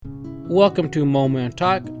Welcome to Moment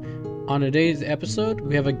Talk. On today's episode,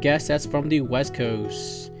 we have a guest that's from the West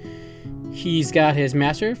Coast. He's got his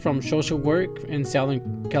master from social work in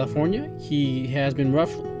Southern California. He has been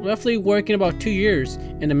roughly working about 2 years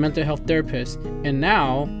in a mental health therapist, and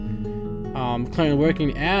now currently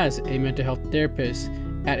working as a mental health therapist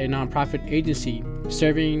at a nonprofit agency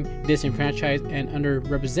serving disenfranchised and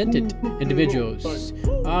underrepresented individuals.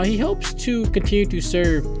 He hopes to continue to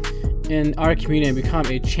serve in our community and become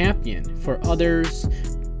a champion for others,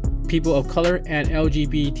 people of color, and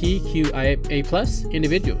LGBTQIA+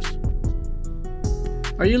 individuals.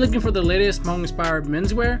 Are you looking for the latest Hmong-inspired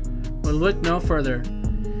menswear? Well, look no further.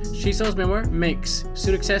 She sells menswear, makes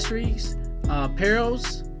suit accessories,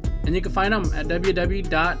 apparels, and you can find them at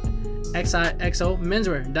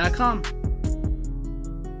www.xixomenswear.com.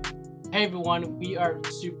 Hey everyone, we are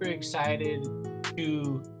super excited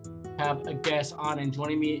to have a guest on, and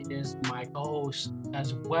joining me is my co-host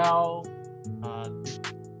as well. This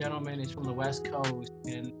gentleman is from the West Coast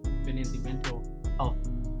and been in the mental health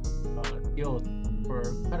field for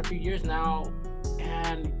quite a few years now,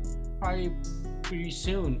 and probably pretty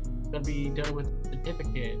soon gonna be done with the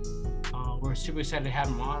certificate. We're super excited to have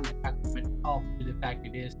him on and talk about mental health, to the fact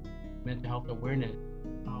it is mental health awareness.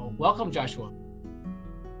 Welcome, Joshua.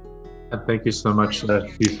 Thank you so much,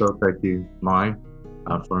 Cecil. Thank you, Mai,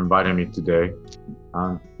 for inviting me today.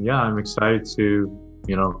 I'm excited to,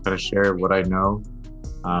 kind of share what I know.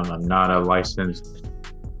 I'm not a licensed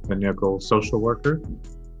clinical social worker,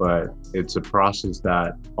 but it's a process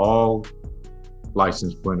that all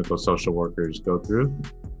licensed clinical social workers go through.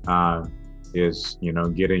 Is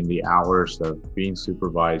getting the hours of being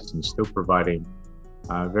supervised and still providing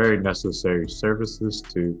very necessary services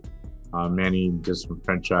to many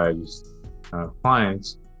disenfranchised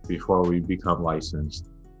clients before we become licensed.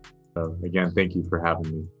 So again, thank you for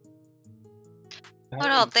having me. Oh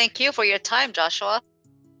no, thank you for your time, Joshua.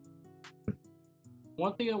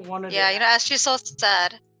 One thing I wanted as she's so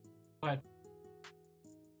sad. Go ahead.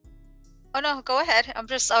 Oh no, go ahead. I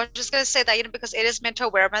was just gonna say that, because it is Mental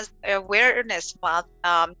Awareness Month.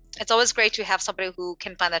 It's always great to have somebody who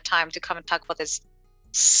can find the time to come and talk about this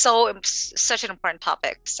such an important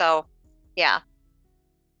topic. So, yeah.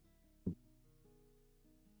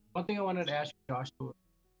 One thing I wanted to ask you, Joshua,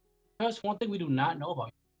 because one thing we do not know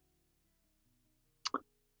about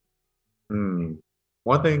you.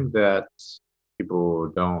 One thing that people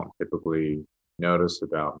don't typically notice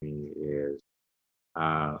about me is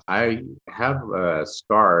I have a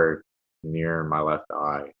scar near my left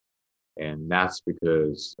eye, and that's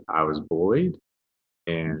because I was bullied.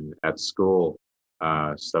 And at school,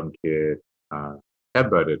 some kid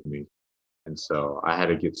headbutted me, and so I had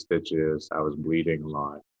to get stitches. I was bleeding a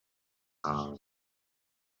lot.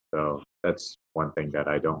 So that's one thing that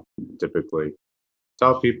I don't typically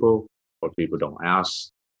tell people, or people don't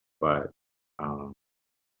ask. But so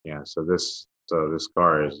this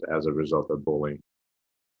scar is as a result of bullying.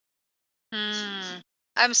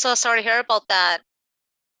 I'm so sorry to hear about that.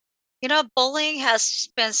 Bullying has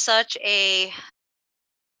been such a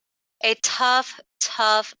tough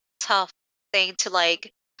thing to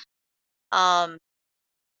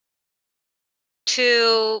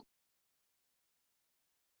to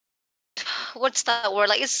what's that word?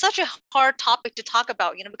 It's such a hard topic to talk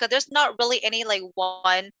about, because there's not really any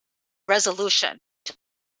one resolution to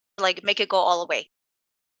make it go all the way.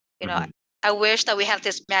 I wish that we have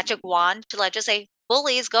this magic wand to just say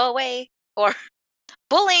bullies go away or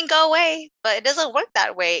bullying go away, but it doesn't work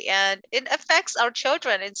that way, and it affects our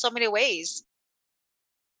children in so many ways.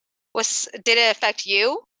 Did it affect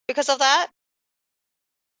you because of that?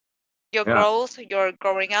 Your growth, your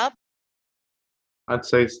growing up? I'd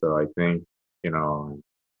say so. I think,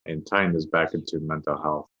 and tying this back into mental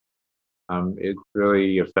health, it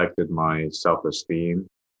really affected my self-esteem.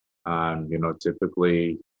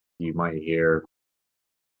 Typically you might hear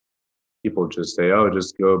people just say, "Oh,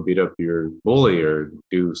 just go beat up your bully or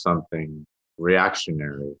do something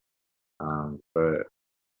reactionary." But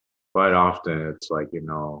quite often it's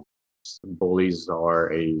bullies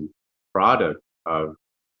are a product of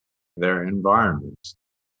their environments.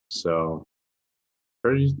 So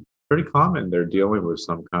pretty common they're dealing with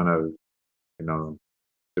some kind of,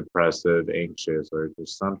 depressive, anxious, or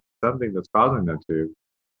just something that's causing them to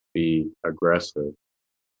be aggressive.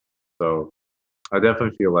 So I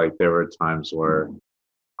definitely feel like there were times where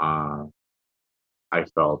I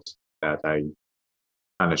felt that I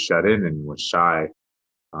kind of shut in and was shy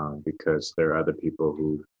because there are other people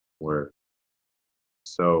who were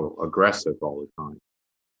so aggressive all the time.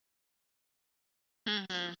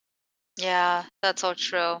 Yeah, that's so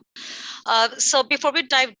true. So before we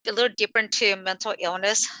dive a little deeper into mental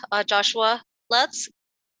illness, Joshua,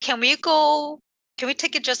 can we go, can we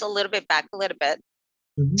take it just a little bit back a little bit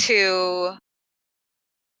Mhm. to,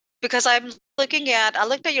 because I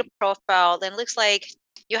looked at your profile and it looks like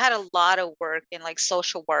you had a lot of work in like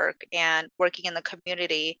social work and working in the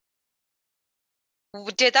community.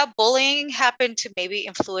 Did that bullying happen to maybe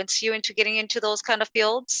influence you into getting into those kind of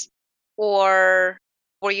fields? Or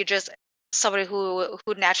were you just somebody who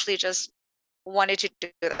naturally just wanted to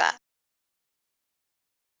do that?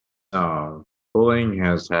 Uh, Bullying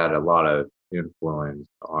has had a lot of influence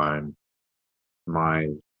on my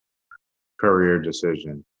career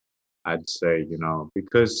decision. I'd say,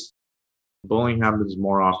 because bullying happens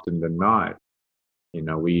more often than not.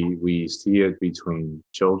 We see it between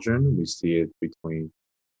children, we see it between,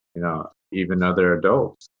 even other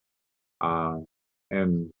adults. Uh,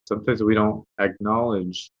 and sometimes we don't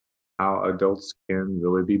acknowledge how adults can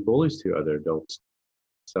really be bullies to other adults.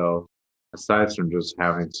 So aside from just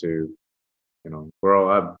having to, grow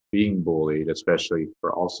up being bullied, especially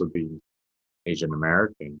for also being Asian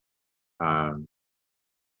American, um,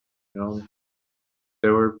 you know,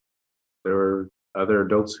 there were there were other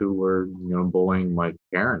adults who were, bullying my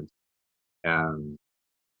parents. Um,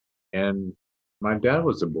 and my dad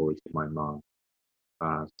was a bully to my mom.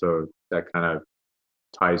 So that kind of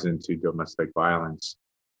ties into domestic violence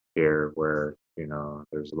here, where,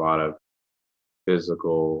 there's a lot of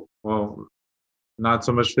physical, well, not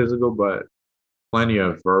so much physical, but plenty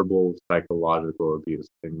of verbal, psychological abuse.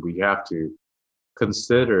 And we have to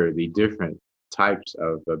consider the different types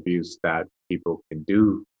of abuse that people can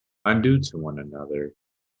undo to one another.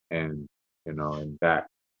 And, and that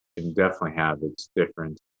can definitely have its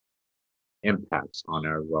different impacts on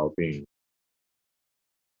our well being.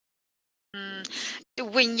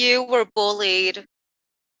 Mm. When you were bullied,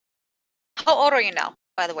 how old are you now,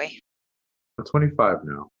 by the way? I'm 25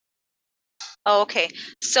 now. Oh, okay.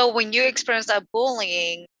 So when you experienced that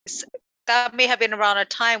bullying, that may have been around a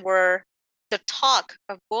time where the talk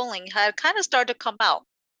of bullying had kind of started to come out,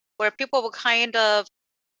 where people were kind of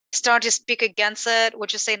start to speak against it.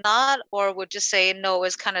 Would you say not, or would you say no,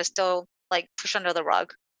 it's kind of still like pushed under the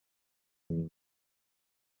rug? Mm.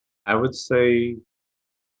 I would say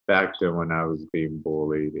back then when I was being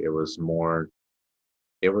bullied, it was not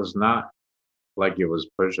like it was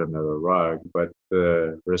pushed under the rug, but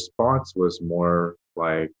the response was more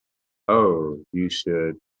like, oh, you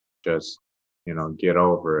should just, get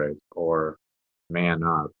over it or man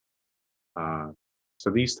up. Uh, so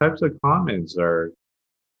these types of comments are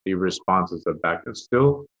the responses of back then.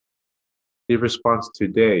 Still the response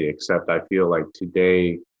today, except I feel like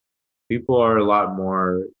today people are a lot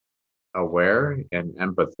more aware and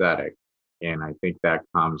empathetic. And I think that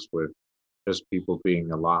comes with just people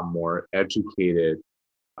being a lot more educated,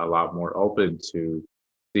 a lot more open to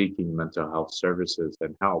seeking mental health services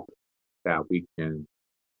and help, that we can,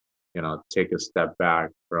 take a step back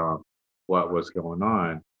from what was going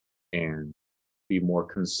on and be more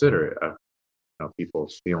considerate of,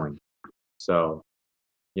 people's feelings. So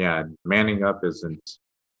yeah, manning up isn't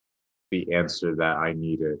the answer that I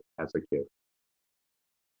needed as a kid.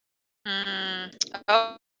 Mm,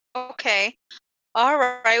 oh, okay. All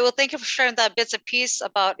right. Well, thank you for sharing that bits and piece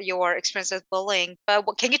about your experience with bullying. But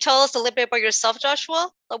can you tell us a little bit about yourself, Joshua?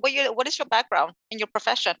 Like, what is your background in your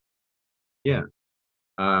profession? Yeah.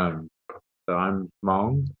 Um, so I'm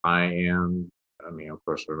Hmong. I mean, of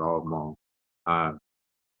course, we're all Hmong. Uh,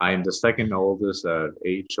 I am the second oldest of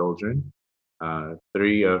 8 children.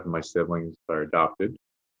 Three of my siblings are adopted.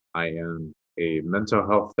 I am a mental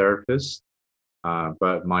health therapist,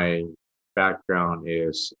 but my background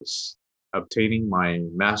is obtaining my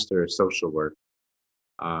master of social work.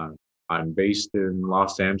 Uh, I'm based in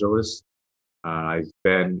Los Angeles. I've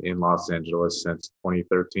been in Los Angeles since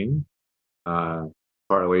 2013, uh,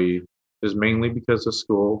 partly just mainly because of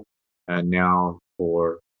school, and now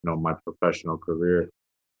for my professional career,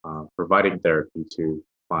 providing therapy to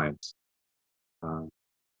clients. Uh,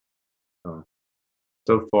 so,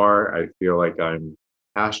 so far, I feel like I'm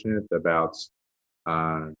passionate about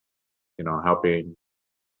uh, helping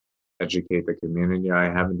educate the community. I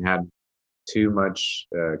haven't had too much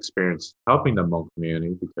experience helping the Hmong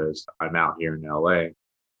community because I'm out here in LA,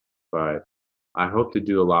 but I hope to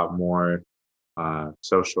do a lot more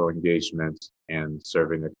social engagement and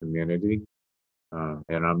serving the community.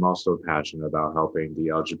 And I'm also passionate about helping the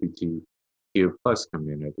LGBTQ plus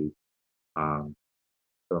community. Um,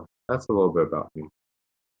 so that's a little bit about me.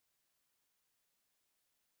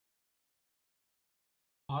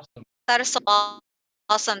 Awesome. That is so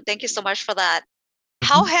awesome. Thank you so much for that.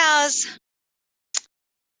 How Mhm. has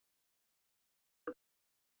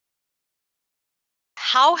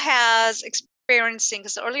how has experiencing,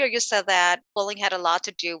 because earlier you said that bullying had a lot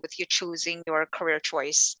to do with you choosing your career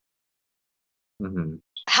choice. Mm-hmm.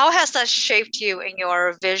 How has that shaped you in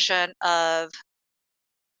your vision of,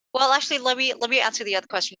 well, actually, let me answer the other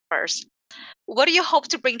question first. What do you hope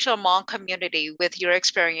to bring to a Hmong community with your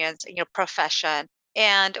experience in your profession?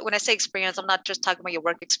 And when I say experience, I'm not just talking about your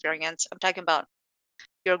work experience. I'm talking about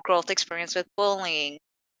your growth experience with bullying,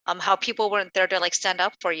 how people weren't there to like stand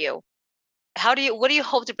up for you. What do you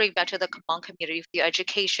hope to bring back to the Hmong community with your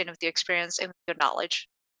education, with your experience, and with your knowledge?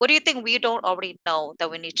 What do you think we don't already know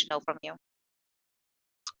that we need to know from you?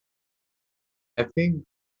 I think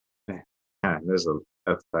that's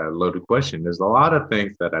a loaded question. There's a lot of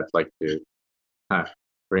things that I'd like to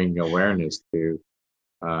bring awareness to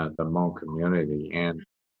the Hmong community, and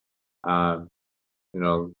um, you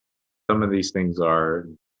know, some of these things are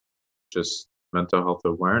just mental health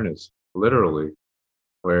awareness, literally,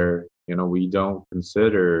 where we don't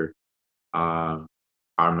consider uh,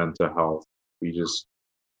 our mental health. We just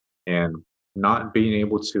and not being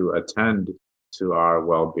able to attend to our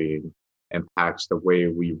well-being impacts the way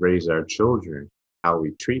we raise our children, how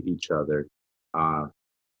we treat each other, uh,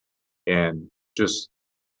 and just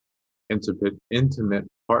intimate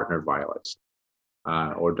partner violence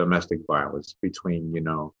or domestic violence between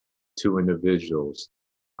two individuals.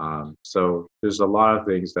 So there's a lot of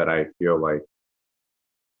things that I feel like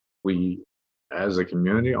we as a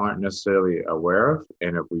community aren't necessarily aware of,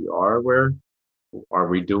 and if we are aware, are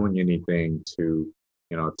we doing anything to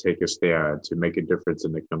take a stand to make a difference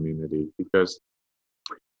in the community? Because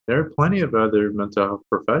there are plenty of other mental health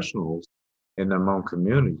professionals in the Hmong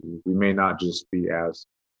community. We may not just be as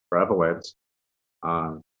prevalent,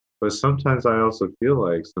 uh, but sometimes I also feel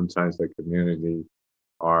like sometimes the community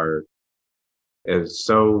are is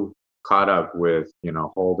so caught up with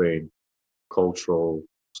holding cultural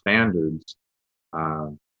standards,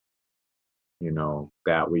 um,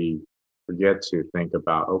 that we forget to think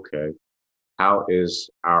about, okay, how is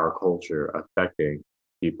our culture affecting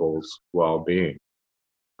people's well-being?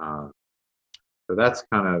 Uh, so that's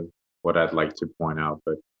kind of what I'd like to point out.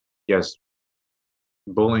 But yes,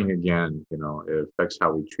 bullying again, it affects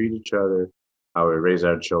how we treat each other, how we raise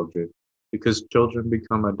our children, because children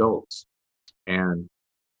become adults. And,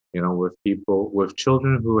 with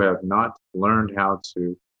children who have not learned how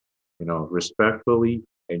to, respectfully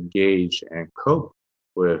engage and cope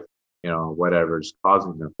with, whatever's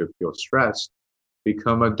causing them to feel stressed,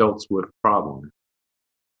 become adults with problems.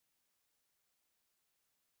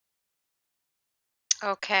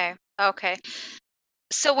 Okay. Okay.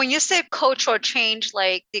 So when you say cultural change,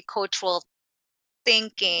 like the cultural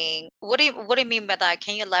thinking, what do you mean by that?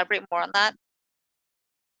 Can you elaborate more on that?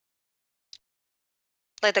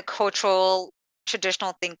 Like the cultural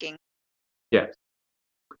traditional thinking. Yes.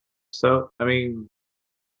 So, I mean,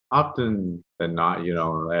 often than not,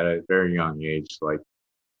 at a very young age, like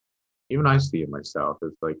even I see it myself.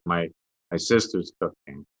 It's like my sister's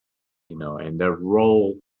cooking, and their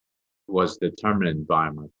role was determined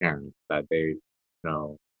by my parents that they,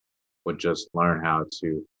 would just learn how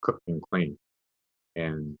to cook and clean.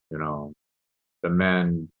 And, the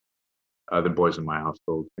men, other boys in my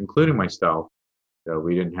household, including myself,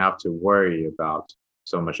 we didn't have to worry about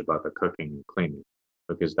so much about the cooking and cleaning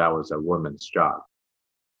because that was a woman's job.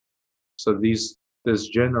 So this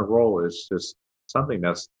gender role is just something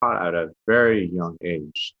that's taught at a very young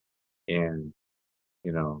age. And,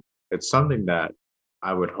 you know, it's something that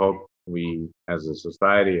I would hope we as a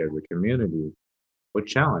society, as a community, would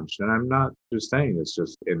challenge. And I'm not just saying it's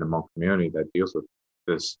just in the Hmong community that deals with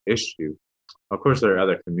this issue. Of course, there are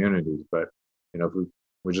other communities, but if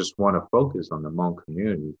we just want to focus on the Hmong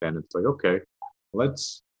community, then it's like, okay,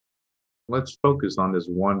 let's let's focus on this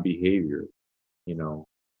one behavior. You know,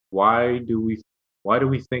 why do we why do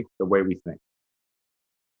we think the way we think?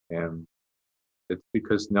 And it's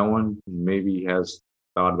because no one maybe has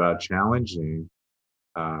thought about challenging.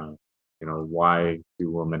 Uh, why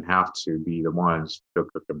do women have to be the ones to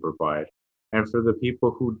cook and provide? And for the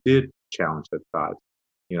people who did challenge that thought,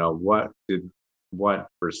 what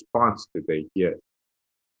response did they get?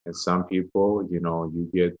 And some people, you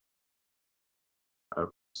get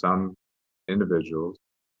some individuals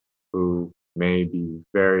who may be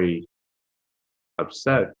very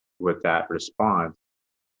upset with that response.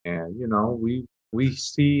 And we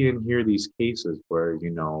see and hear these cases where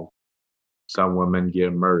some women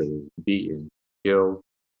get murdered, beaten, killed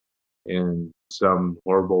in some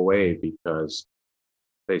horrible way because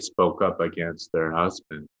they spoke up against their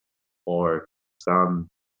husband, or some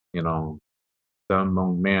you know some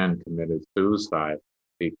young man committed suicide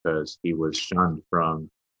because he was shunned from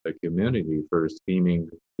the community for seeming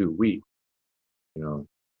too weak. you know.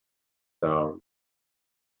 So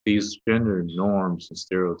these gender norms and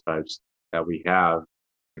stereotypes that we have,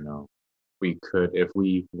 you know, we could, if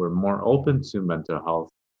we were more open to mental health,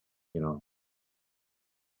 you know,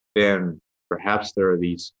 then perhaps there are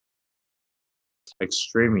these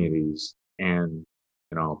extremities and,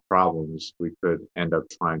 problems we could end up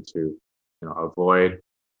trying to, avoid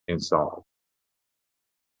and solve.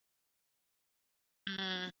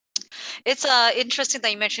 Mm. It's interesting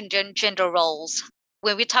that you mentioned gender roles.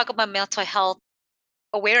 When we talk about mental health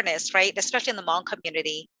awareness, right, especially in the Hmong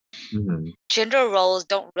community, Hmm. gender roles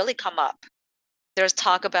don't really come up. There's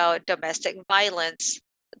talk about domestic violence.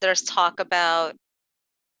 There's talk about,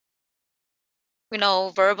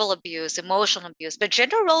 verbal abuse, emotional abuse, but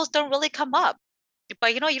gender roles don't really come up.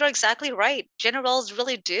 But you're exactly right. Gender roles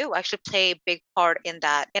really do actually play a big part in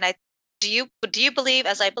that. And do you believe,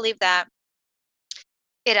 as I believe, that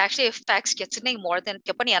it actually affects listening more than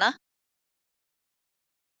Japaniana?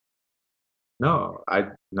 No,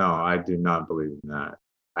 I do not believe in that.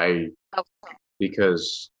 I Okay.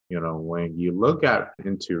 Because when you look at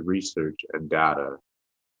into research and data,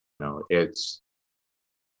 it's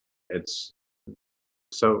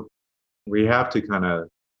so we have to kind of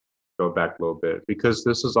go back a little bit because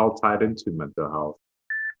this is all tied into mental health.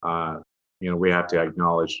 We have to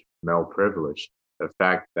acknowledge male privilege, the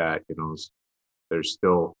fact that there's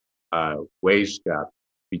still a wage gap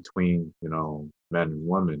between men and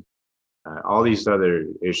women, all these other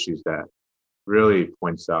issues that really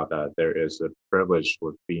points out that there is a privilege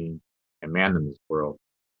with being a man in this world.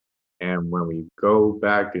 And when we go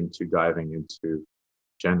back into diving into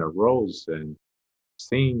gender roles and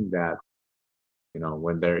seeing that,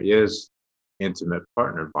 when there is intimate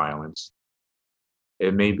partner violence,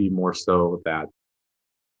 it may be more so that,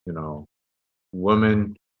 you know,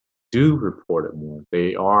 women do report it more.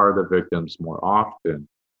 They are the victims more often.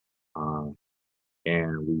 Um,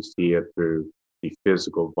 and we see it through the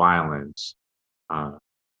physical violence, uh,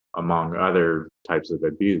 among other types of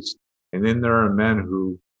abuse. And then there are men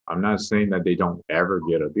who, I'm not saying that they don't ever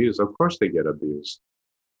get abused. Of course they get abused,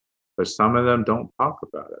 but some of them don't talk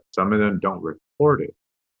about it. Some of them don't report it.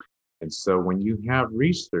 And so when you have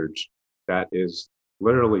research that is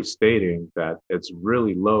literally stating that it's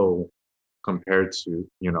really low compared to,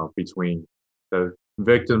 between the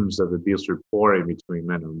victims of abuse reporting between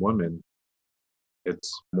men and women,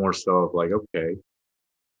 it's more so of like, okay,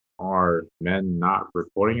 are men not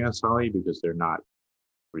reporting as highly because they're not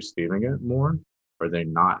receiving it more? Are they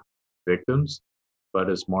not victims? But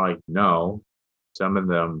it's more like, no, some of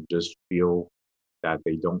them just feel that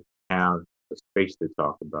they don't have the space to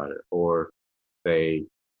talk about it, or they,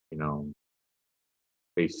 you know,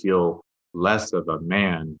 they feel less of a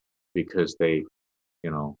man because they,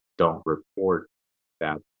 don't report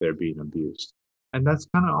that they're being abused. And that's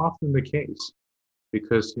kind of often the case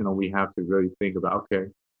because, we have to really think about,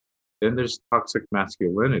 okay, then there's toxic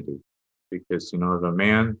masculinity because, if a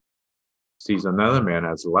man sees another man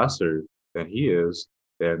as lesser than he is,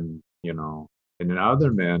 then, and then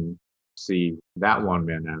other men see that one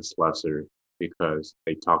man as lesser because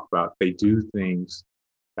they do things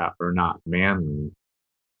that are not manly,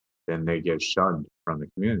 then they get shunned from the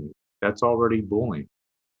community. That's already bullying.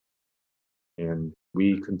 And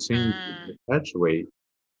we continue to Mm. perpetuate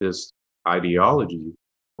this ideology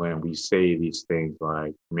when we say these things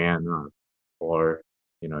like man up or,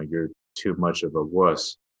 you're too much of a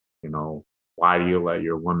wuss, you know, why do you let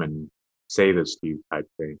your woman say this to you type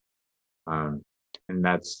thing. Um, and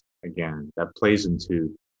that's, again, that plays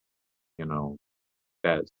into, you know,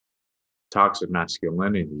 that toxic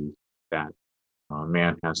masculinity that a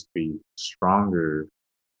man has to be stronger,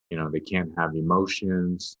 they can't have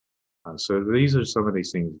emotions. So these are some of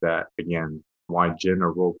these things that, again, why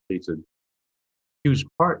gender role plays a huge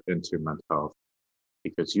part into mental health,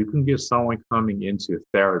 because you can get someone coming into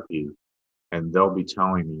therapy and they'll be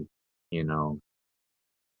telling me, you know,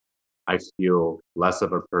 I feel less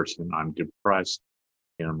of a person. I'm depressed.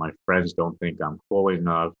 My friends don't think I'm cool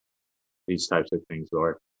enough. These types of things,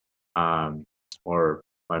 um, or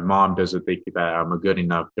my mom doesn't think that I'm a good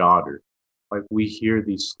enough daughter. Like we hear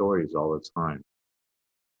these stories all the time.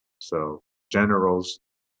 So generals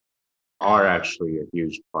are Mm. actually a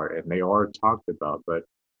huge part, and they are talked about. But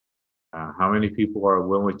how many people are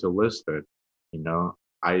willing to listen? You know,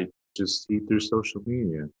 I just see through social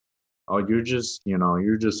media. Oh, you're just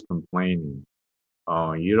complaining.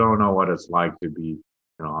 Oh, you don't know what it's like to be,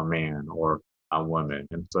 a man or a woman.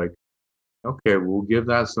 And it's like, okay, we'll give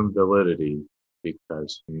that some validity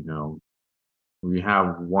because, we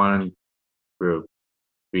have one group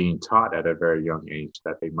being taught at a very young age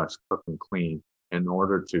that they must cook and clean in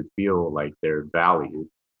order to feel like they're valued.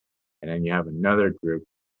 And then you have another group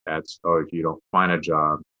that's, oh, if you don't find a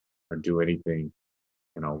job or do anything,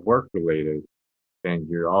 work related, then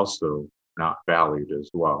you're also not valued as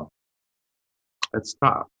well. That's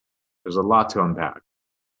tough. There's a lot to unpack.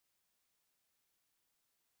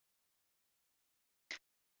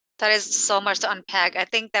 That is so much to unpack. I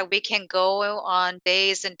think that we can go on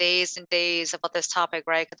days and days and days about this topic,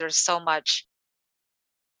 right? Because there's so much,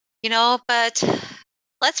 but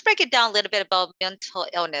let's break it down a little bit about mental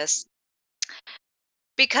illness.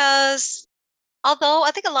 Because although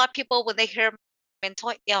I think a lot of people, when they hear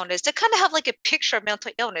mental illness, they kind of have like a picture of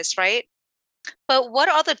mental illness, right? But what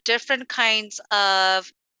are the different kinds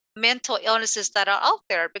of mental illnesses that are out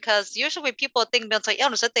there? Because usually when people think mental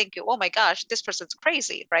illness, they think, oh my gosh, this person's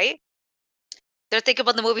crazy, right? They're thinking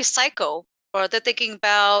about the movie Psycho, or they're thinking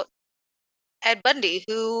about Ed Bundy,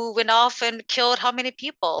 who went off and killed how many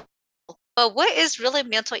people. But what is really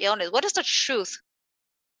mental illness? What is the truth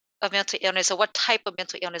of mental illness, or what type of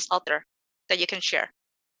mental illness out there that you can share?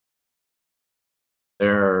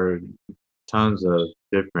 There are tons of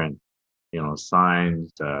different,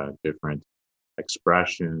 signs, different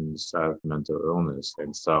expressions of mental illness.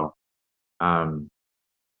 And so, um,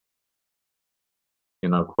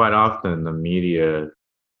 quite often the media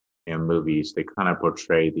and movies, they kind of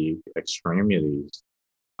portray the extremities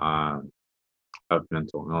of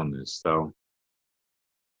mental illness. So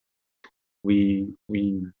we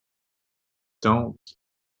don't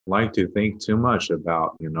like to think too much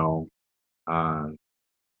about, uh,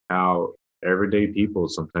 how everyday people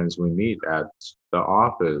sometimes we meet at the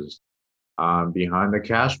office, behind the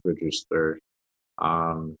cash register,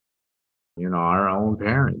 um, our own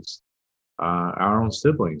parents, our own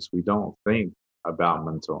siblings. We don't think about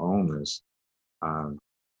mental illness, um,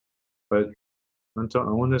 but mental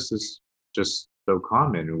illness is just so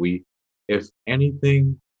common. If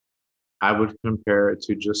anything, I would compare it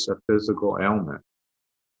to just a physical ailment.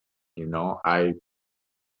 I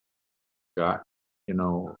got,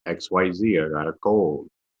 XYZ, I got a cold,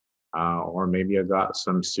 or maybe I got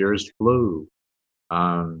some serious flu.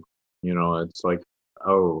 Um, it's like,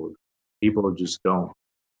 oh, people just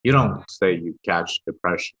you don't say you catch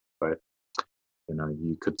depression, but,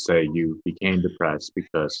 you could say you became depressed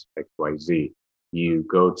because XYZ. You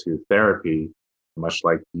go to therapy, much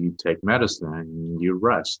like you take medicine and you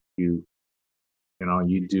rest. You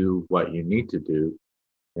do what you need to do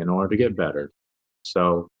in order to get better.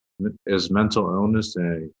 So is mental illness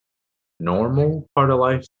a normal part of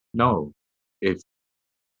life? No. If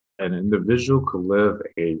an individual could live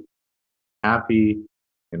a happy,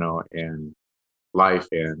 and life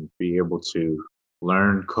and be able to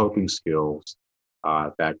learn coping skills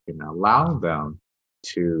that can allow them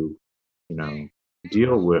to,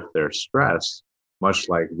 deal with their stress, much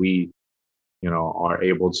like we, are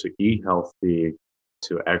able to eat healthy,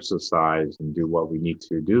 to exercise and do what we need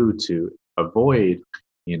to do to avoid,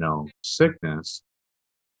 sickness,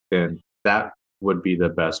 then that would be the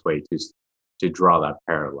best way to draw that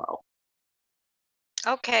parallel.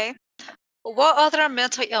 Okay. What other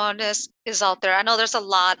mental illness is out there? I know there's a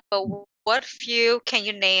lot, but what few can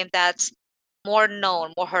you name that's more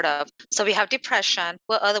known, more heard of? So we have depression.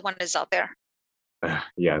 What other one is out there?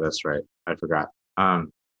 Yeah, that's right. I forgot.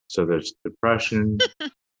 So there's depression,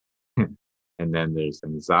 and then there's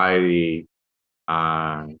anxiety,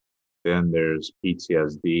 uh, then there's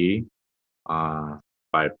PTSD, uh,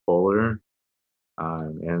 bipolar,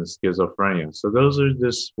 and schizophrenia. So those are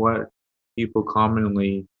just what people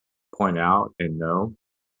commonly point out and know.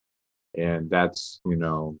 And that's,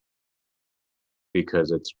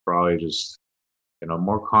 because it's probably just,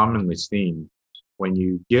 more commonly seen. When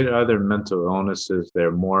you get other mental illnesses,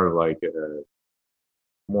 they're more like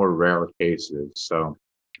more rare cases. So,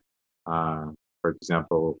 for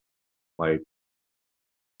example, like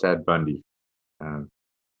Ted Bundy, um,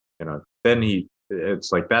 then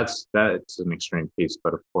it's like that's an extreme case,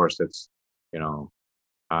 but of course it's, you know,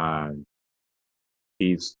 uh,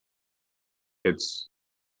 he's, it's,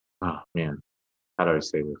 oh man, how do I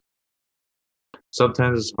say this?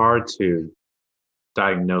 Sometimes it's hard to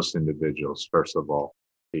diagnose individuals, first of all,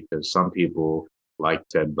 because some people, like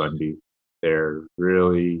Ted Bundy, they're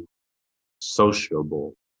really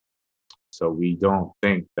sociable. So we don't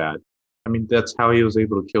think that, I mean, that's how he was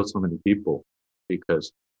able to kill so many people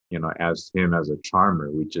because, as him as a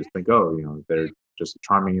charmer, we just think, oh, they're just a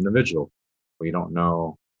charming individual. We don't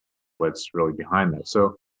know what's really behind that.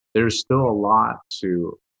 So there's still a lot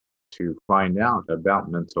to find out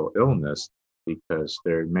about mental illness because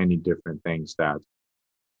there are many different things that,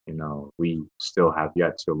 we still have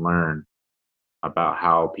yet to learn about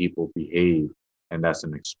how people behave. And that's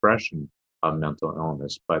an expression of mental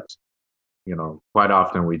illness. But quite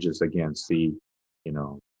often we just again see,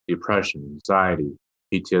 depression, anxiety,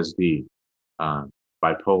 PTSD, uh,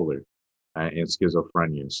 bipolar, and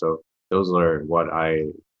schizophrenia. So those are what I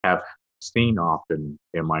have seen often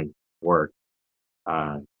in my work,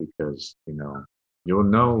 because you'll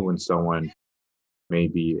know when someone may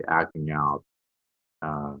be acting out,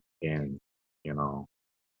 and you know,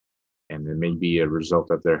 and it may be a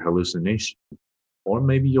result of their hallucination, or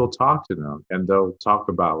maybe you'll talk to them and they'll talk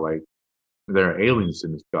about like there are aliens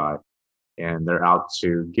in the sky and they're out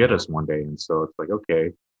to get us one day. And so it's like,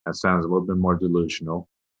 okay, that sounds a little bit more delusional.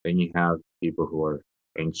 Then you have people who are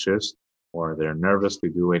anxious or they're nervous to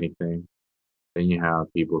do anything. Then you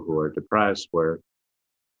have people who are depressed where,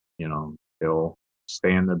 they'll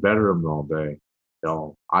stay in their bedroom all day.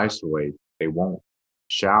 They'll isolate. They won't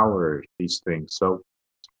shower, these things. So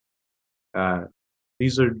uh,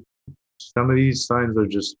 these are some of these signs are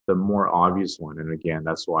just the more obvious one. And again,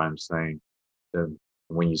 that's why I'm saying that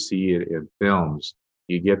when you see it in films,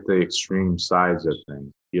 you get the extreme sides of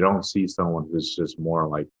things. You don't see someone who's just more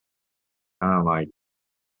like kind of like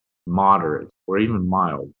moderate or even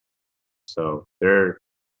mild. So there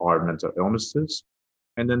are mental illnesses,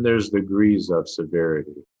 and then there's degrees of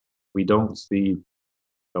severity. We don't see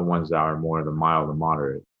the ones that are more the mild and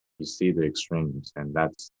moderate. You see the extremes, and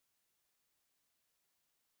that's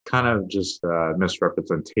kind of just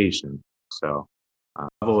misrepresentation. So,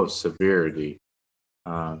 level of severity,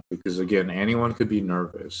 because again, anyone could be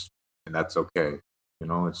nervous, and that's okay.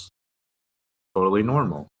 It's totally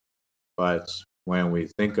normal. But when we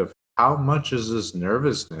think of how much is this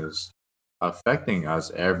nervousness affecting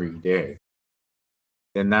us every day,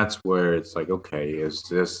 then that's where it's like, okay, is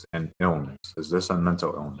this an illness? Is this a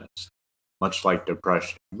mental illness? Much like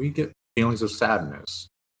depression, we get feelings of sadness.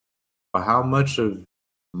 But how much of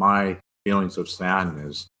my feelings of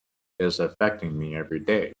sadness is affecting me every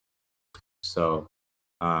day? So,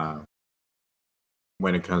 uh,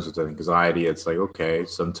 when it comes to anxiety, it's like, okay,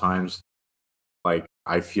 sometimes like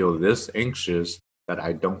I feel this anxious that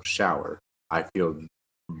I don't shower. I feel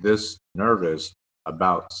this nervous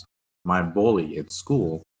about my bully at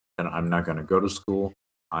school and I'm not going to go to school.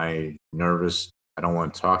 I'm nervous. I don't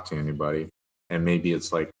want to talk to anybody. And maybe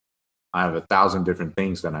it's like I have 1,000 different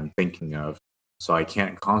things that I'm thinking of, so I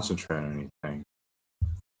can't concentrate on anything.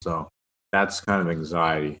 So that's kind of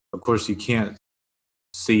anxiety. Of course, you can't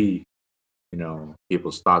see,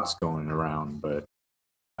 people's thoughts going around, but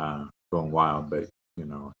going wild. But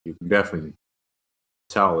you can definitely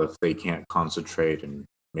tell if they can't concentrate, and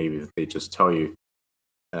maybe if they just tell you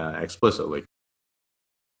explicitly.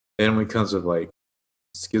 Then when it comes to like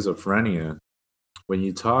schizophrenia, when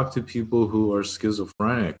you talk to people who are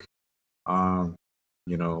schizophrenic, um,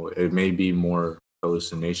 it may be more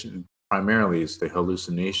hallucination. Primarily, it's the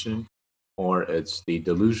hallucination or it's the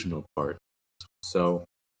delusional part. So,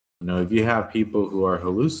 if you have people who are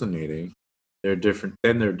hallucinating, they're different.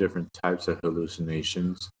 Then there are different types of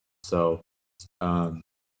hallucinations. So, um,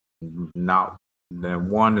 not then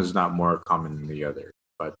one is not more common than the other,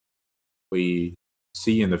 but we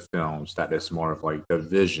see in the films that it's more of like the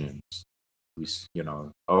visions.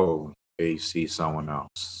 Oh, they see someone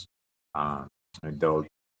else, um, and they'll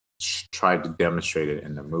try to demonstrate it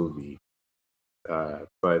in the movie.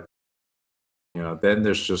 But then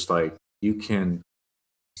there's just like you can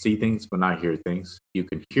see things but not hear things. You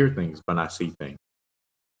can hear things but not see things.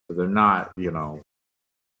 So they're not,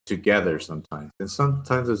 together sometimes. And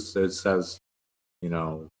sometimes it's as, you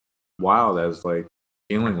know, wild as like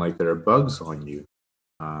feeling like there are bugs on you.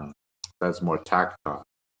 Um, that's more tactile.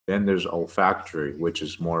 Then there's olfactory, which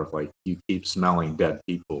is more of like you keep smelling dead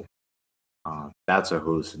people. That's a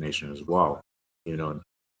hallucination as well. You know,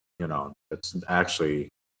 it's actually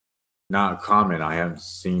not common. I haven't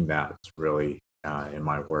seen that really in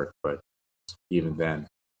my work, but even then,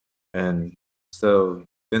 and so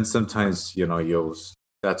then sometimes you'll.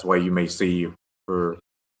 That's why you may see for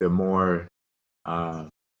the more uh,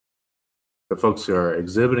 the folks who are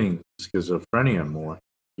exhibiting schizophrenia more,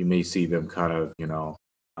 you may see them kind of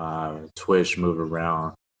twitch, move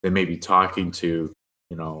around. They may be talking to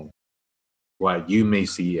you know what you may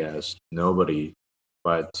see as nobody,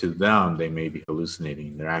 but to them, they may be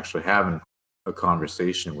hallucinating. They're actually having a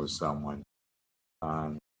conversation with someone,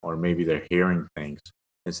 or maybe they're hearing things.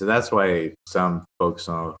 And so that's why some folks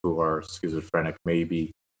who are schizophrenic may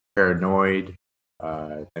be paranoid.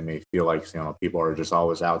 They may feel like people are just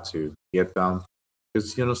always out to get them,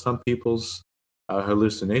 because some people's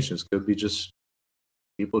hallucinations could be just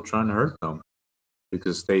people trying to hurt them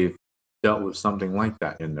because they've dealt with something like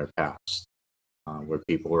that in their past, where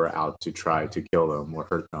people were out to try to kill them or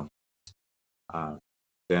hurt them. Uh,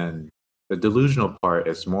 then the delusional part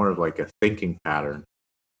is more of like a thinking pattern.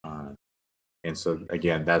 Uh, and so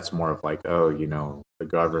again, that's more of like, oh, the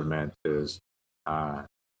government is uh,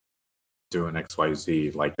 doing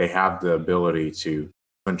XYZ. Like they have the ability to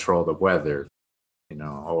control the weather,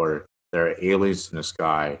 or there are aliens in the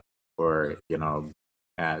sky, or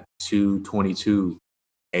at 2:22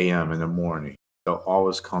 a.m. in the morning, they'll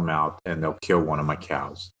always come out and they'll kill one of my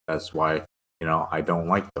cows. That's why I don't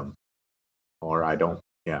like them, or I don't.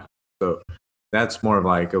 Yeah, so that's more of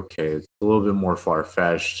like, okay, it's a little bit more far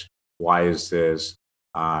fetched. Why is this?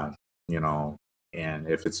 Uh, you know, and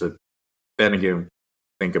if it's a then again,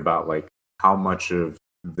 think about like how much of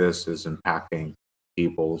this is impacting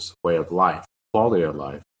people's way of life, quality of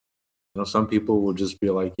life. Some people will just be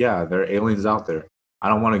like, yeah, there are aliens out there. I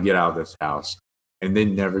don't want to get out of this house. And they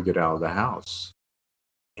never get out of the house.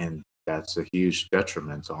 And that's a huge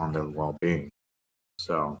detriment on their well being.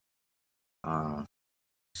 So, uh,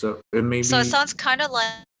 so it may So it be, sounds kind of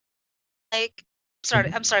like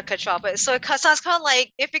sorry, I'm sorry to cut you off, but so it sounds kind of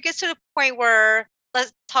like if it gets to the point where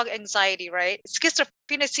let's talk anxiety, right?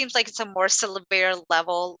 Schizophrenia seems like it's a more severe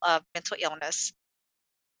level of mental illness.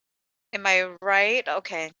 Am I right?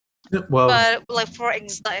 Okay. well, But like for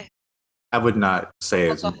anxiety, I would not say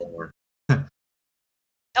oh, it's go ahead. more.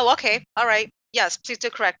 Oh, okay. All right. Yes, please do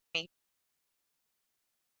correct me.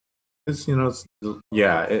 It's,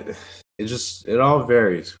 yeah, it all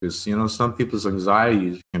varies because, some people's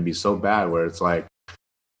anxiety can be so bad where it's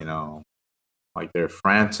you know, like they're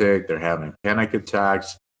frantic, they're having panic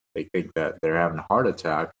attacks, they think that they're having a heart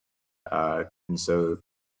attack, and so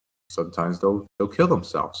sometimes they'll kill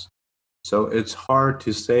themselves. So it's hard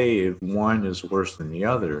to say if one is worse than the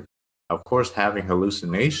other. Of course, having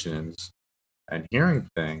hallucinations and hearing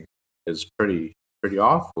things is pretty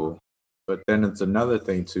awful. But then it's another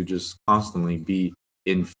thing to just constantly be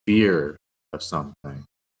in fear of something,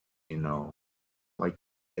 you know, like,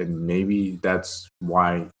 and maybe that's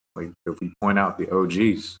why, like, if we point out the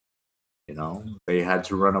OGs, they had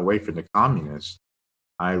to run away from the communists.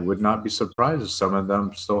 I would not be surprised if some of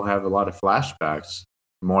them still have a lot of flashbacks,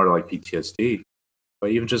 more like PTSD,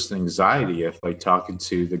 but even just anxiety if like talking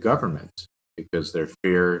to the government because they're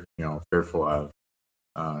fearful of,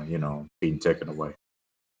 being taken away.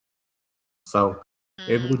 So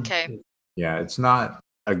it would, Okay. yeah, it's not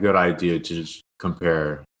a good idea to just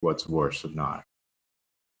compare what's worse or not.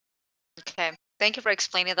 Okay. Thank you for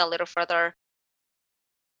explaining that a little further.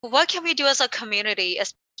 What can we do as a community,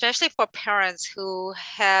 especially for parents who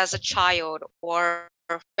has a child or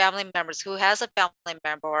family members who has a family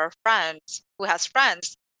member or friends who has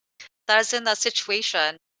friends that is in that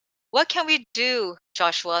situation? What can we do,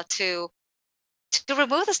 Joshua, to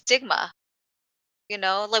remove the stigma?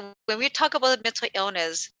 Like when we talk about mental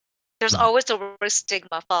illness, there's Mhm. always the word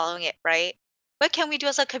stigma following it, right? What can we do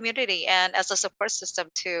as a community and as a support system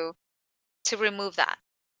to remove that?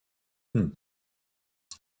 Hmm.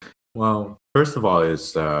 Well, first of all,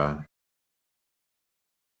 is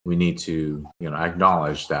we need to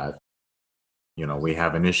acknowledge that we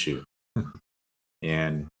have an issue,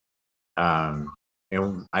 and um,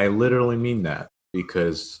 and I literally mean that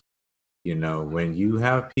because when you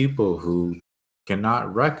have people who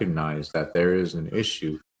cannot recognize that there is an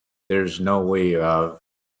issue, there's no way of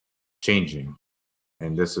changing.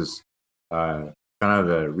 And this is kind of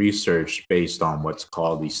a research based on what's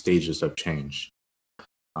called the stages of change.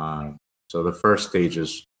 Uh, so the first stage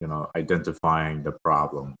is, identifying the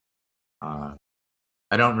problem. Uh,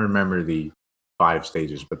 I don't remember the 5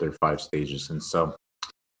 stages, but there are 5 stages. And so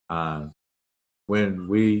uh, when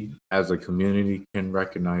we as a community can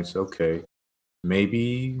recognize, okay,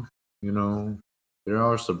 maybe, you know, there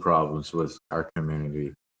are some problems with our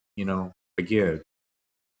community. Again,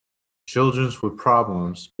 children's with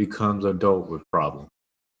problems becomes adult with problems.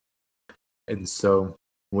 And so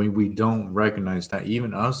when we don't recognize that,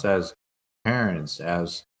 even us as parents,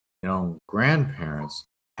 as grandparents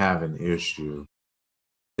have an issue,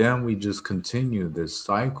 then we just continue this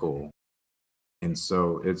cycle. And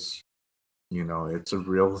so it's a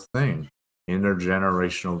real thing.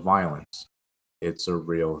 Intergenerational violence. It's a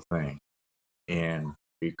real thing. And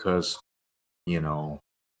because, you know,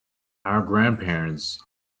 our grandparents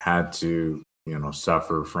had to,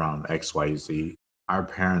 suffer from XYZ, our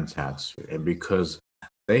parents had to. And because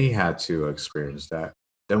they had to experience that,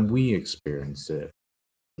 then we experienced it,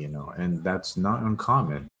 and that's not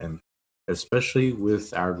uncommon. And especially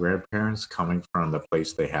with our grandparents coming from the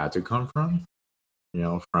place they had to come from,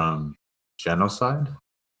 from genocide,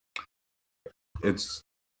 it's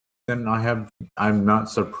then I'm not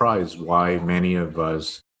surprised why many of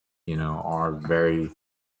us, are very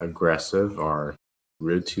aggressive or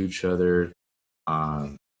rude to each other.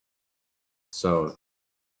 Um, So,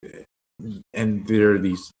 and there are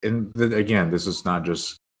these, and again, this is not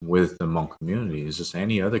just with the Hmong community, it's just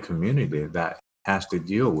any other community that has to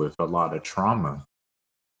deal with a lot of trauma.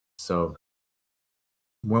 So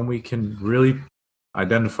when we can really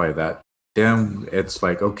identify that, then it's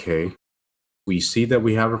like, okay, we see that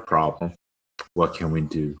we have a problem. What can we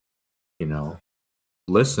do? You know,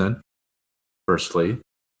 listen, firstly,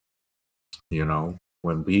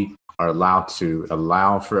 when we are allowed to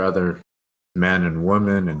allow for other men and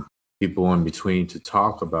women and people in between to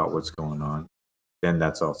talk about what's going on, then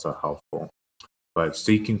that's also helpful. But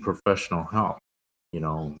seeking professional help,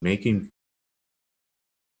 making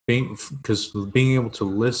because being able to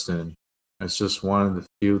listen is just one of the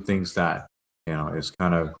few things that is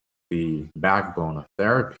kind of the backbone of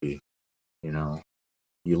therapy. You know,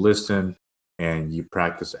 you listen and you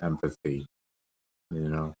practice empathy.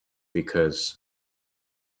 Because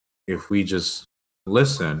if we just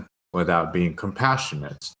listen without being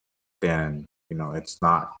compassionate, then it's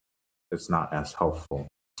not as helpful.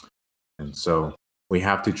 And so we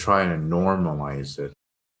have to try and normalize it.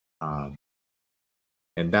 Um,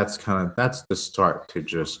 and that's the start to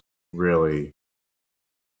just really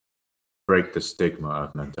break the stigma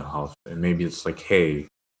of mental health. And maybe it's like, hey,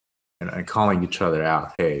 and calling each other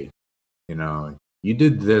out, hey, you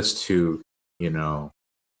did this to,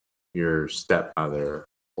 your stepmother,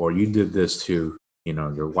 or you did this to,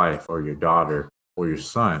 your wife or your daughter or your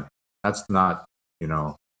son. That's not,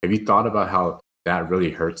 have you thought about how that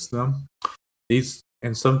really hurts them?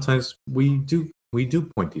 And sometimes we do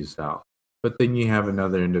point these out. But then you have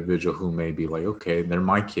another individual who may be like, okay, they're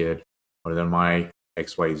my kid or they're my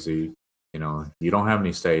XYZ. You don't have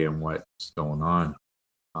any say in what's going on.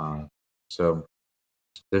 Uh, so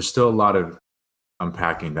there's still a lot of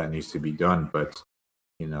unpacking that needs to be done. But,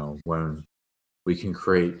 when we can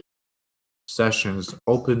create sessions,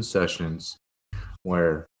 open sessions,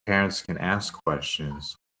 where parents can ask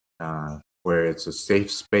questions, where it's a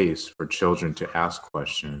safe space for children to ask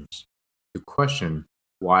questions, to question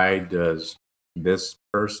why does this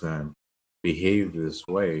person behave this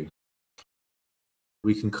way,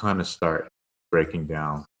 we can kind of start breaking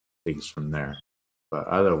down things from there. But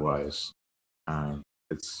otherwise, um,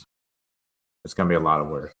 it's it's gonna be a lot of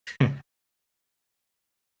work.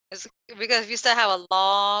 It's because we still have a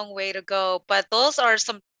long way to go. But those are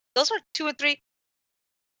two or three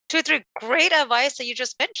great advice that you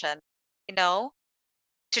just mentioned. You know,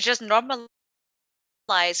 to just normalize,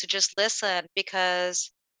 to just listen,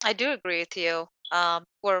 because I do agree with you.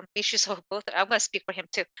 For Mishiso both, I'm gonna speak for him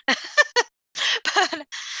too. But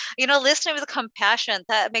listening with compassion,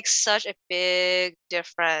 that makes such a big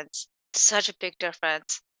difference. Such a big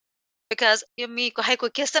difference. Because kahit ko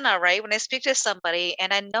kisa na, right? When I speak to somebody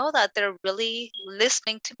and I know that they're really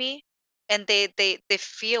listening to me and they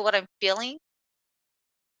feel what I'm feeling,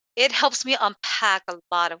 it helps me unpack a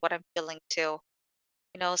lot of what I'm feeling too.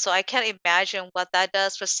 So I can't imagine what that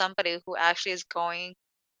does for somebody who actually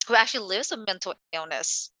lives with mental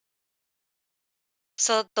illness.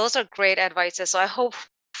 So those are great advices. So I hope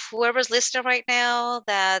whoever's listening right now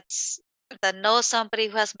that knows somebody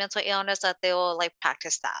who has mental illness, that they will like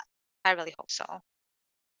practice that. I really hope so.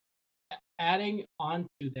 Adding on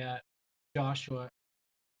to that, Joshua,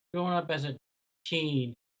 growing up as a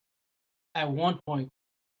teen, at one point,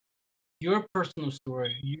 your personal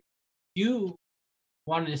story, you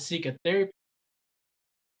wanted to seek a therapy,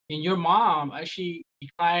 and your mom actually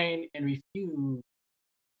declined and refused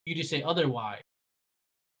you to say otherwise.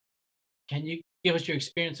 Can you give us your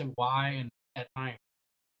experience of why and at time?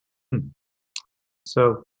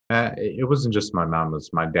 So it wasn't just my mom; it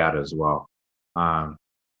was my dad as well. Um,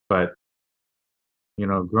 but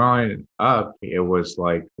growing up, it was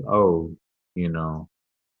like, oh, you know,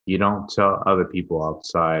 you don't tell other people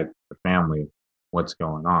outside the family what's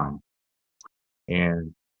going on.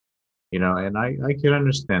 And, and I can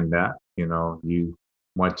understand that, you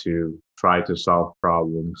want to try to solve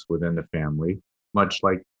problems within the family, much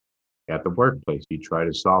like at the workplace. You try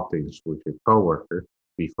to solve things with your coworker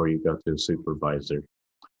before you go to the supervisor.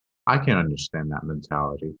 I can understand that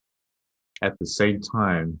mentality. At the same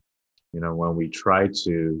time, when we try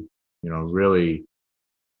to, really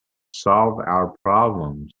solve our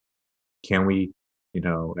problems, can we,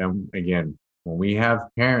 and again, when we have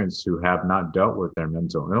parents who have not dealt with their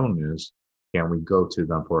mental illness, can we go to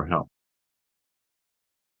them for help?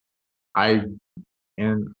 I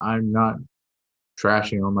and I'm not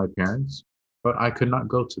trashing on my parents, but I could not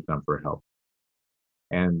go to them for help.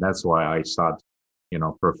 And that's why I sought,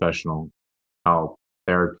 professional help,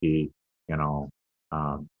 therapy, you know,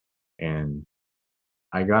 um, and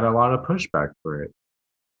I got a lot of pushback for it.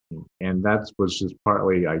 And that was just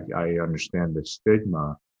partly, I understand the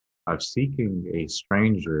stigma of seeking a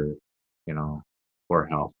stranger, you know, for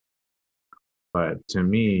help. But to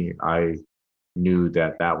me, I knew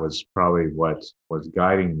that that was probably what was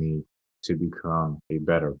guiding me to become a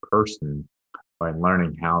better person by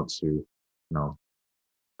learning how to,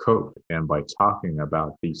 cope and by talking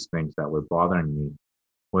about these things that were bothering me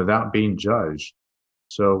without being judged.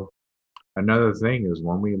 So another thing is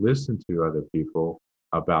when we listen to other people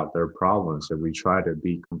about their problems and we try to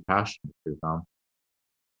be compassionate to them,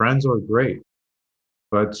 friends are great,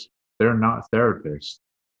 but they're not therapists.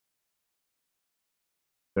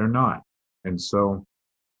 They're not. And so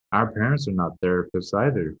our parents are not therapists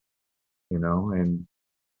either, and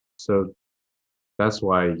so that's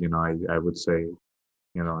why, I would say,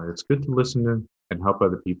 it's good to listen to and help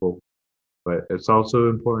other people, but it's also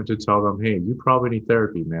important to tell them, hey, you probably need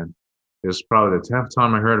therapy, man. It's probably the 10th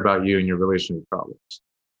time I heard about you and your relationship problems.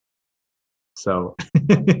 So,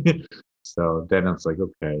 so then it's like,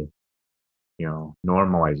 okay,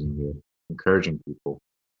 normalizing it, encouraging people.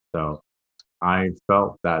 So I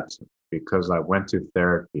felt that because I went to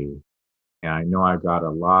therapy and I know I got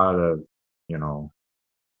you know,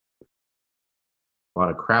 a lot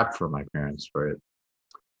of crap from my parents for it.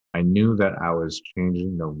 I knew that I was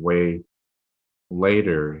changing the way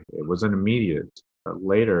later, it wasn't immediate, but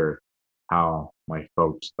later how my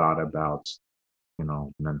folks thought about,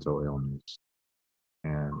 mental illness.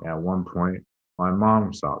 And at one point, my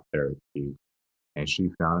mom sought therapy and she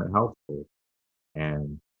found it helpful.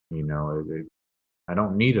 And, I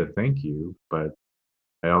don't need a thank you, but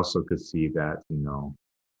I also could see that,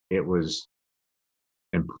 it was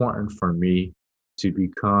important for me to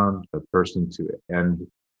become the person to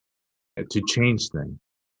change things.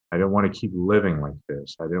 I didn't want to keep living like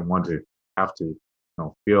this. I didn't want to have to,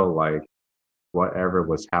 feel like whatever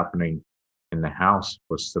was happening in the house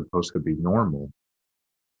was supposed to be normal.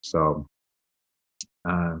 So,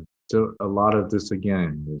 uh, so a lot of this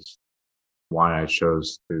again is why I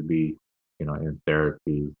chose to be, in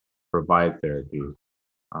therapy, provide therapy,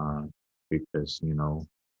 uh, because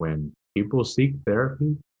when people seek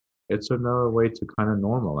therapy, it's another way to kind of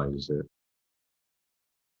normalize it.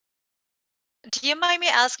 Do you mind me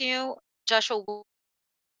asking you, Joshua,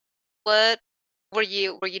 what were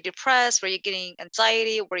you depressed? Were you getting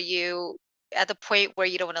anxiety? Were you at the point where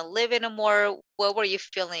you don't want to live anymore? What were you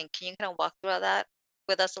feeling? Can you kind of walk through that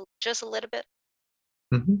with us just a little bit?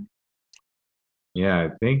 Hmm. Yeah, I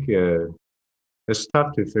think it's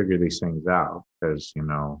tough to figure these things out because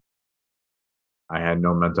I had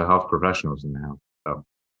no mental health professionals in the house. So,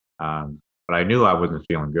 but I knew I wasn't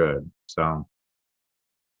feeling good. So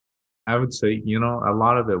I would say, a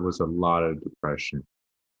lot of it was a lot of depression,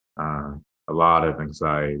 uh, a lot of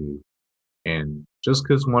anxiety. And just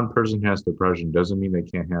because one person has depression doesn't mean they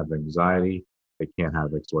can't have anxiety. They can't have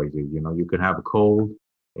XYZ. You can have a cold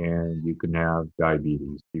and you can have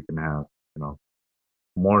diabetes. You can have,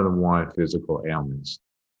 more than one physical ailments.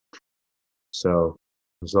 So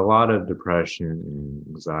there's a lot of depression and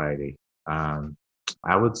anxiety. Um,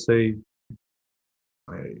 I would say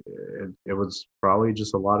it was probably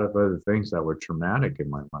just a lot of other things that were traumatic in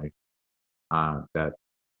my life that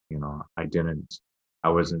I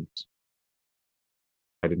wasn't,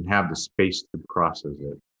 I didn't have the space to process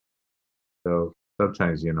it. So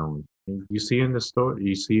sometimes, you see in the story,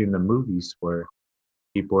 you see in the movies where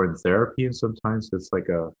people are in therapy, and sometimes it's like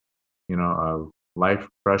a life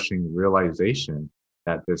crushing realization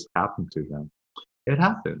that this happened to them. It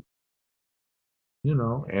happened,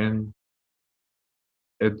 and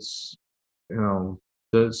it's,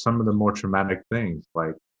 some of the more traumatic things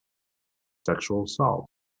like sexual assault,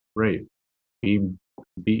 rape, being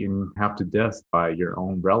beaten half to death by your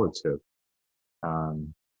own relative,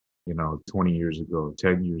 20 years ago,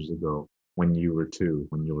 10 years ago, when you were 2,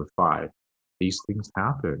 when you were 5. These things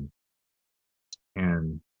happen.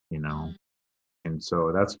 And, you know, Mm. and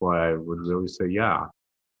so that's why I would really say, yeah,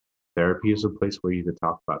 therapy is a place where you could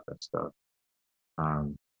talk about that stuff.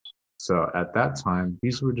 Um, so at that time,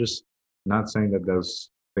 these were just not saying that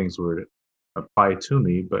those things were applied to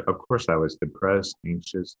me, but of course I was depressed,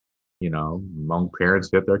 anxious, Hmong parents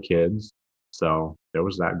hit their kids. So there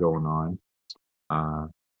was that going on. Uh,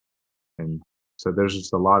 and so there's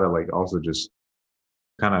just a lot of like also just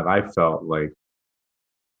kind of I felt like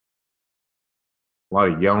a lot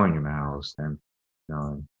of yelling in the house and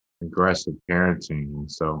aggressive parenting,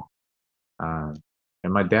 and so uh,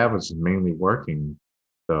 and my dad was mainly working,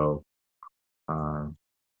 so uh, I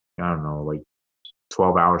don't know, like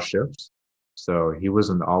 12-hour shifts, so he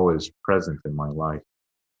wasn't always present in my life,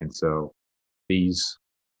 and so these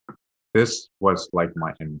this was like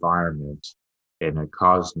my environment and it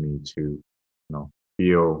caused me to,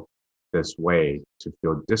 feel this way, to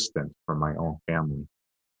feel distant from my own family.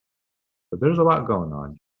 But there's a lot going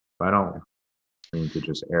on. I don't mean to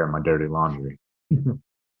just air my dirty laundry.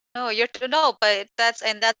 No, no, but that's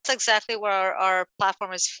exactly what our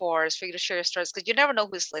platform is for you to share your stories because you never know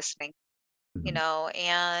who's listening, Mhm.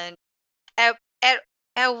 and at at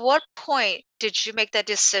at what point did you make that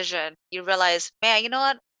decision? You realize, man, you know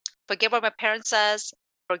what? Forget what my parents says,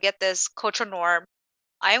 forget this cultural norm.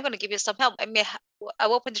 I am going to give you some help. I mean, at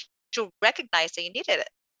what point did you recognize that you needed it?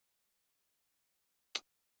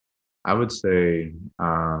 I would say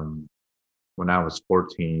when I was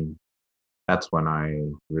 14, that's when I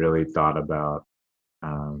really thought about.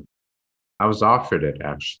 Um, I was offered it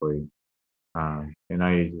actually, and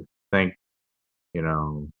I think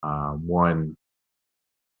one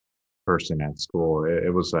person at school.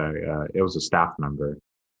 It was a staff member.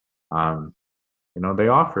 Um, they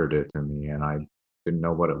offered it to me, and I didn't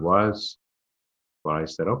know what it was, but I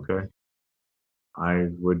said, okay, I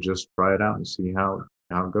would just try it out and see how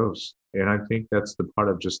it goes. And I think that's the part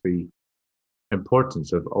of just the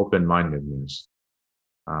importance of open mindedness.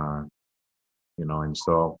 Uh, and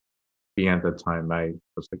so being at the time, I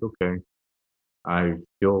was like, okay, I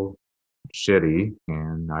feel shitty,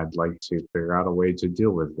 and I'd like to figure out a way to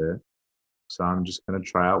deal with it. So I'm just gonna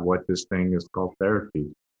try out what this thing is called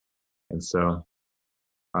therapy. And so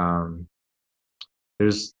um,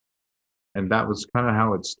 there's and that was kind of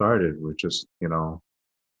how it started with just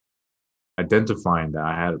identifying that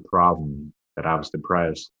I had a problem, that I was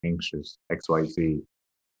depressed, anxious, XYZ,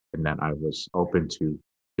 and that I was open to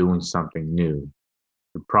doing something new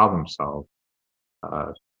to problem solve.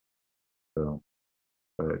 Uh, so,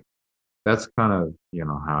 but that's kind of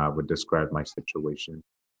how I would describe my situation.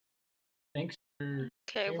 Thanks for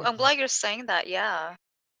Okay, sharing I'm that. glad you're saying that. Yeah.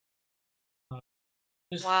 Uh,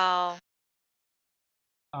 just Wow.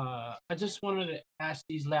 I just wanted to ask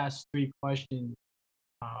these last three questions.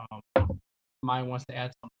 Um, Mine wants to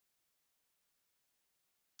add something.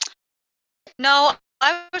 No,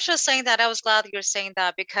 I was just saying that I was glad that you're saying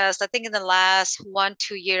that because I think in the last 1,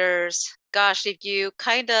 2 years, gosh, if you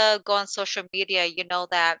kind of go on social media, you know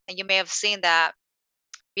that, and you may have seen that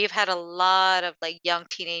we've had a lot of like young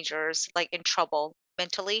teenagers like in trouble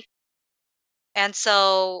mentally. And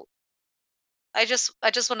so I just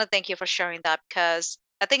want to thank you for sharing that because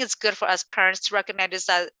I think it's good for us parents to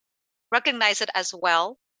recognize it as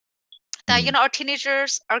well that Mm. our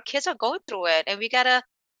teenagers, our kids are going through it, and we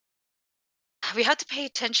have to pay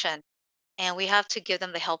attention and we have to give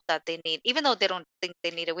them the help that they need even though they don't think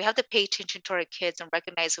they need it. We have to pay attention to our kids and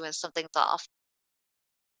recognize when something's off.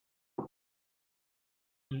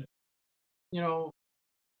 You know,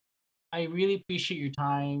 I really appreciate your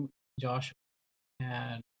time, Josh,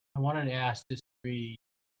 and I wanted to ask this three.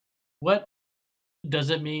 What does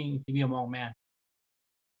it mean to be a Hmong man?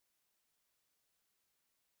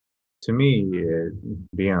 To me,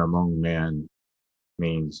 being a Hmong man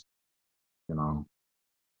means, you know,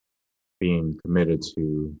 being committed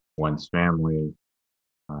to one's family,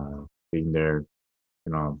 uh, being there,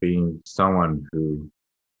 being someone who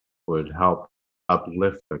would help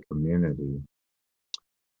uplift the community.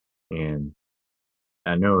 And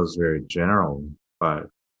I know it's very general, but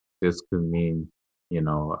this could mean,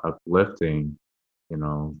 uplifting,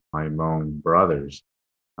 my Hmong brothers,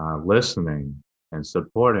 listening and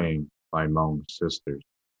supporting my Hmong sisters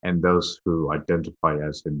and those who identify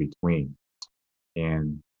as in between.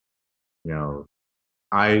 And, you know,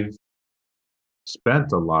 I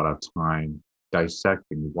spent a lot of time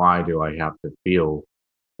dissecting why do I have to feel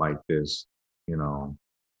like this, you know,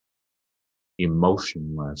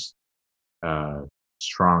 emotionless, uh,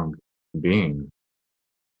 strong being,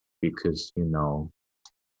 because,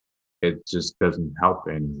 it just doesn't help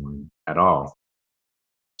anyone at all.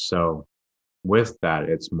 So with that,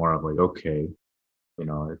 it's more of like, okay, you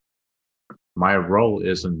know, my role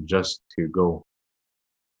isn't just to go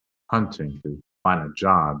hunting to find a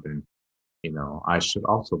job, and I should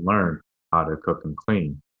also learn how to cook and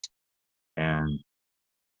clean. And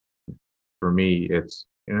for me, it's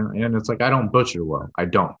and it's like I don't butcher well. I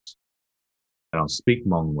don't speak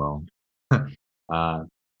Hmong well. uh,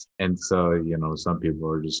 and so some people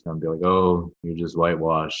are just gonna be like, "Oh, you're just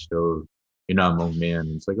whitewashed. Oh, you're not Hmong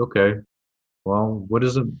man." It's like, okay, well, what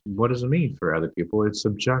does it mean for other people? It's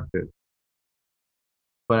subjective.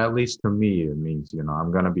 But at least to me, it means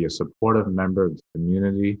I'm gonna be a supportive member of the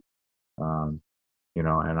community. Um, and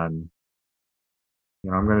I'm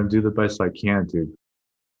gonna do the best I can to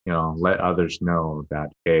let others know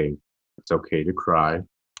that, hey, it's okay to cry,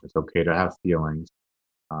 it's okay to have feelings.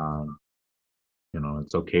 Um,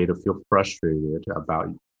 it's okay to feel frustrated about,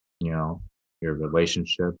 you know, your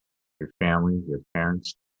relationship, your family, your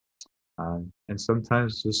parents, and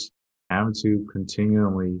sometimes just having to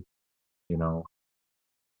continually, you know,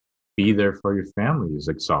 be there for your family is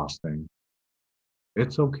exhausting.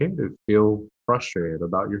 It's okay to feel frustrated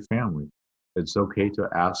about your family. It's okay to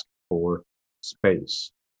ask for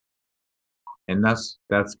space. And that's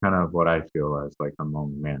kind of what I feel as like a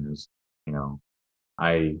Hmong man is, you know,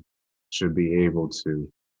 I should be able to,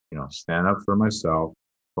 stand up for myself,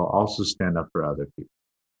 but also stand up for other people.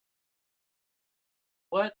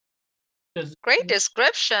 What does Great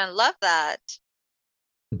description. Love that.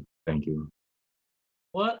 Thank you.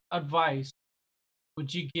 what advice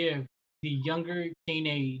would you give the younger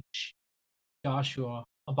teenage Joshua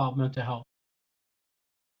about mental health?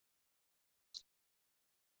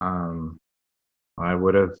 Um, I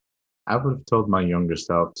would have told my younger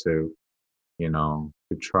self to, to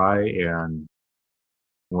try and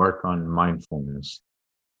work on mindfulness.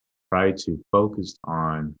 Try to focus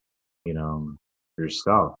on,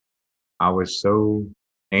 yourself. I was so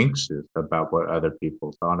anxious about what other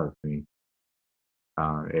people thought of me.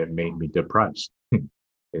 It made me depressed.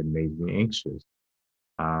 It made me anxious.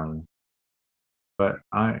 Um, but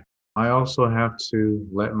I also have to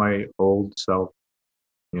let my old self,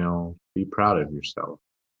 be proud of yourself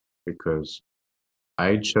because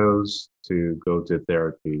I chose to go to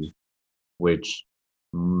therapy, which,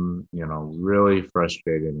 really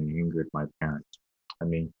frustrated and angered my parents. I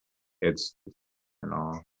mean, it's, you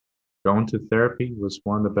know, going to therapy was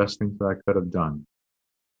one of the best things that I could have done.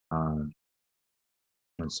 Uh,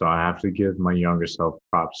 and so I have to give my younger self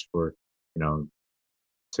props for, you know,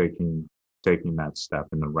 taking taking that step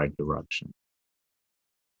in the right direction.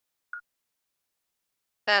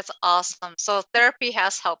 That's awesome. So therapy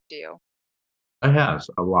has helped you. It has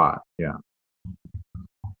a lot, yeah.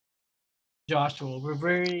 Joshua,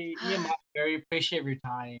 me and Mike very appreciate your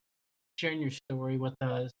time, sharing your story with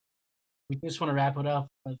us. We just want to wrap it up.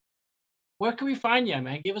 Where can we find you,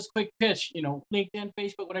 man? Give us a quick pitch, LinkedIn,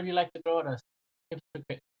 Facebook, whatever you like to throw at us. Give us a quick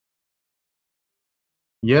pitch.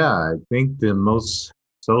 Yeah, I think the most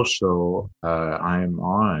social I'm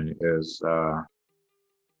on is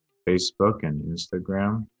Facebook and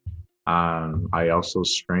Instagram. I also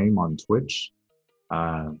stream on Twitch.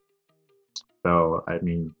 Uh, so, I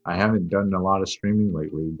mean, I haven't done a lot of streaming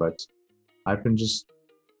lately, but I've been just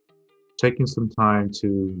taking some time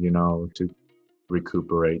to, to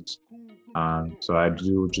recuperate. So I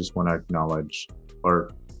do just want to acknowledge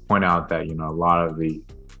or point out that, a lot of the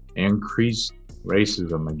increased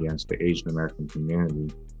racism against the Asian American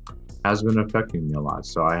community has been affecting me a lot.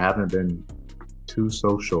 So I haven't been too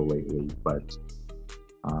social lately, but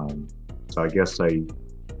so I guess I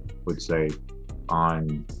would say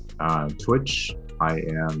on Twitch, I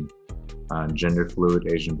am gender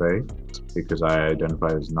fluid Asian Bay because I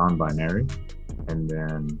identify as non-binary, and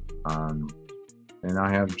then and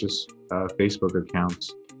I have just Facebook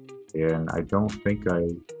accounts, and I don't think I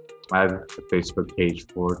have a Facebook page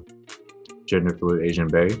for gender fluid Asian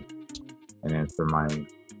Bay, and then for my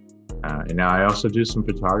and now I also do some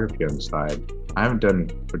photography on the side. I haven't done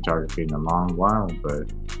photography in a long while,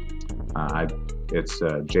 but it's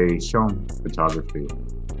Xiong Photography.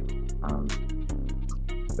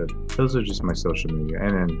 But those are just my social media,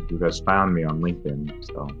 and then you guys found me on LinkedIn.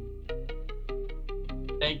 So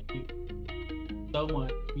thank you so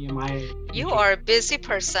much. Me and Maya. You are a busy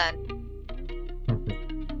person.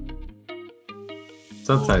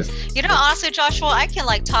 Sometimes. Honestly, Joshua, I can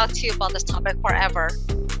talk to you about this topic forever.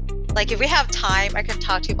 If we have time, I can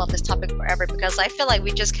talk to you about this topic forever because I feel like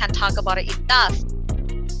we just can't talk about it enough.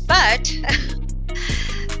 But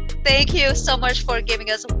thank you so much for giving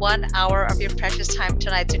us 1 hour of your precious time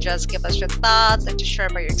tonight to just give us your thoughts and to share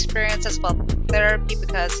about your experiences about therapy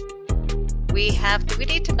because we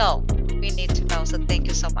need to know. We need to know. So thank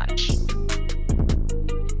you so much.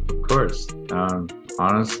 Of course.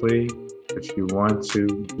 Honestly, if you want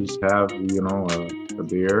to just have, a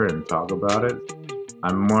beer and talk about it,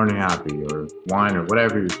 I'm more than happy, or wine, or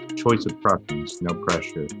whatever your choice of preference. No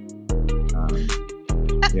pressure.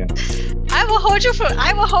 Yeah. I will hold you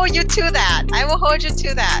to that. I will hold you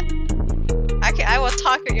to that. Okay, I will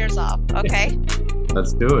talk your ears off. Okay.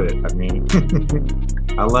 Let's do it. I mean,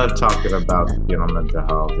 I love talking about mental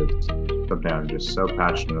health. It's something I'm just so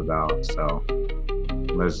passionate about. So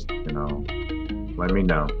let's let me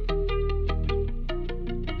know.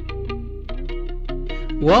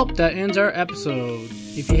 Well, that ends our episode.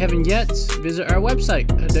 If you haven't yet, visit our website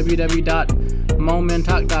at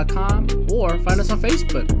www.hmongmentalk.com or find us on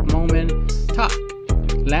Facebook, Hmong Men Talk.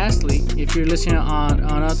 Lastly, if you're listening on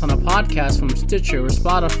us on a podcast from Stitcher or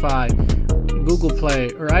Spotify, Google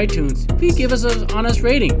Play, or iTunes, please give us an honest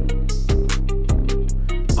rating.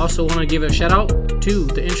 Also want to give a shout out to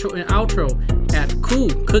the intro and outro at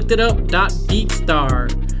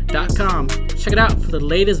coolcookeditup.beatstar.com. Check it out for the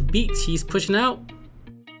latest beats he's pushing out.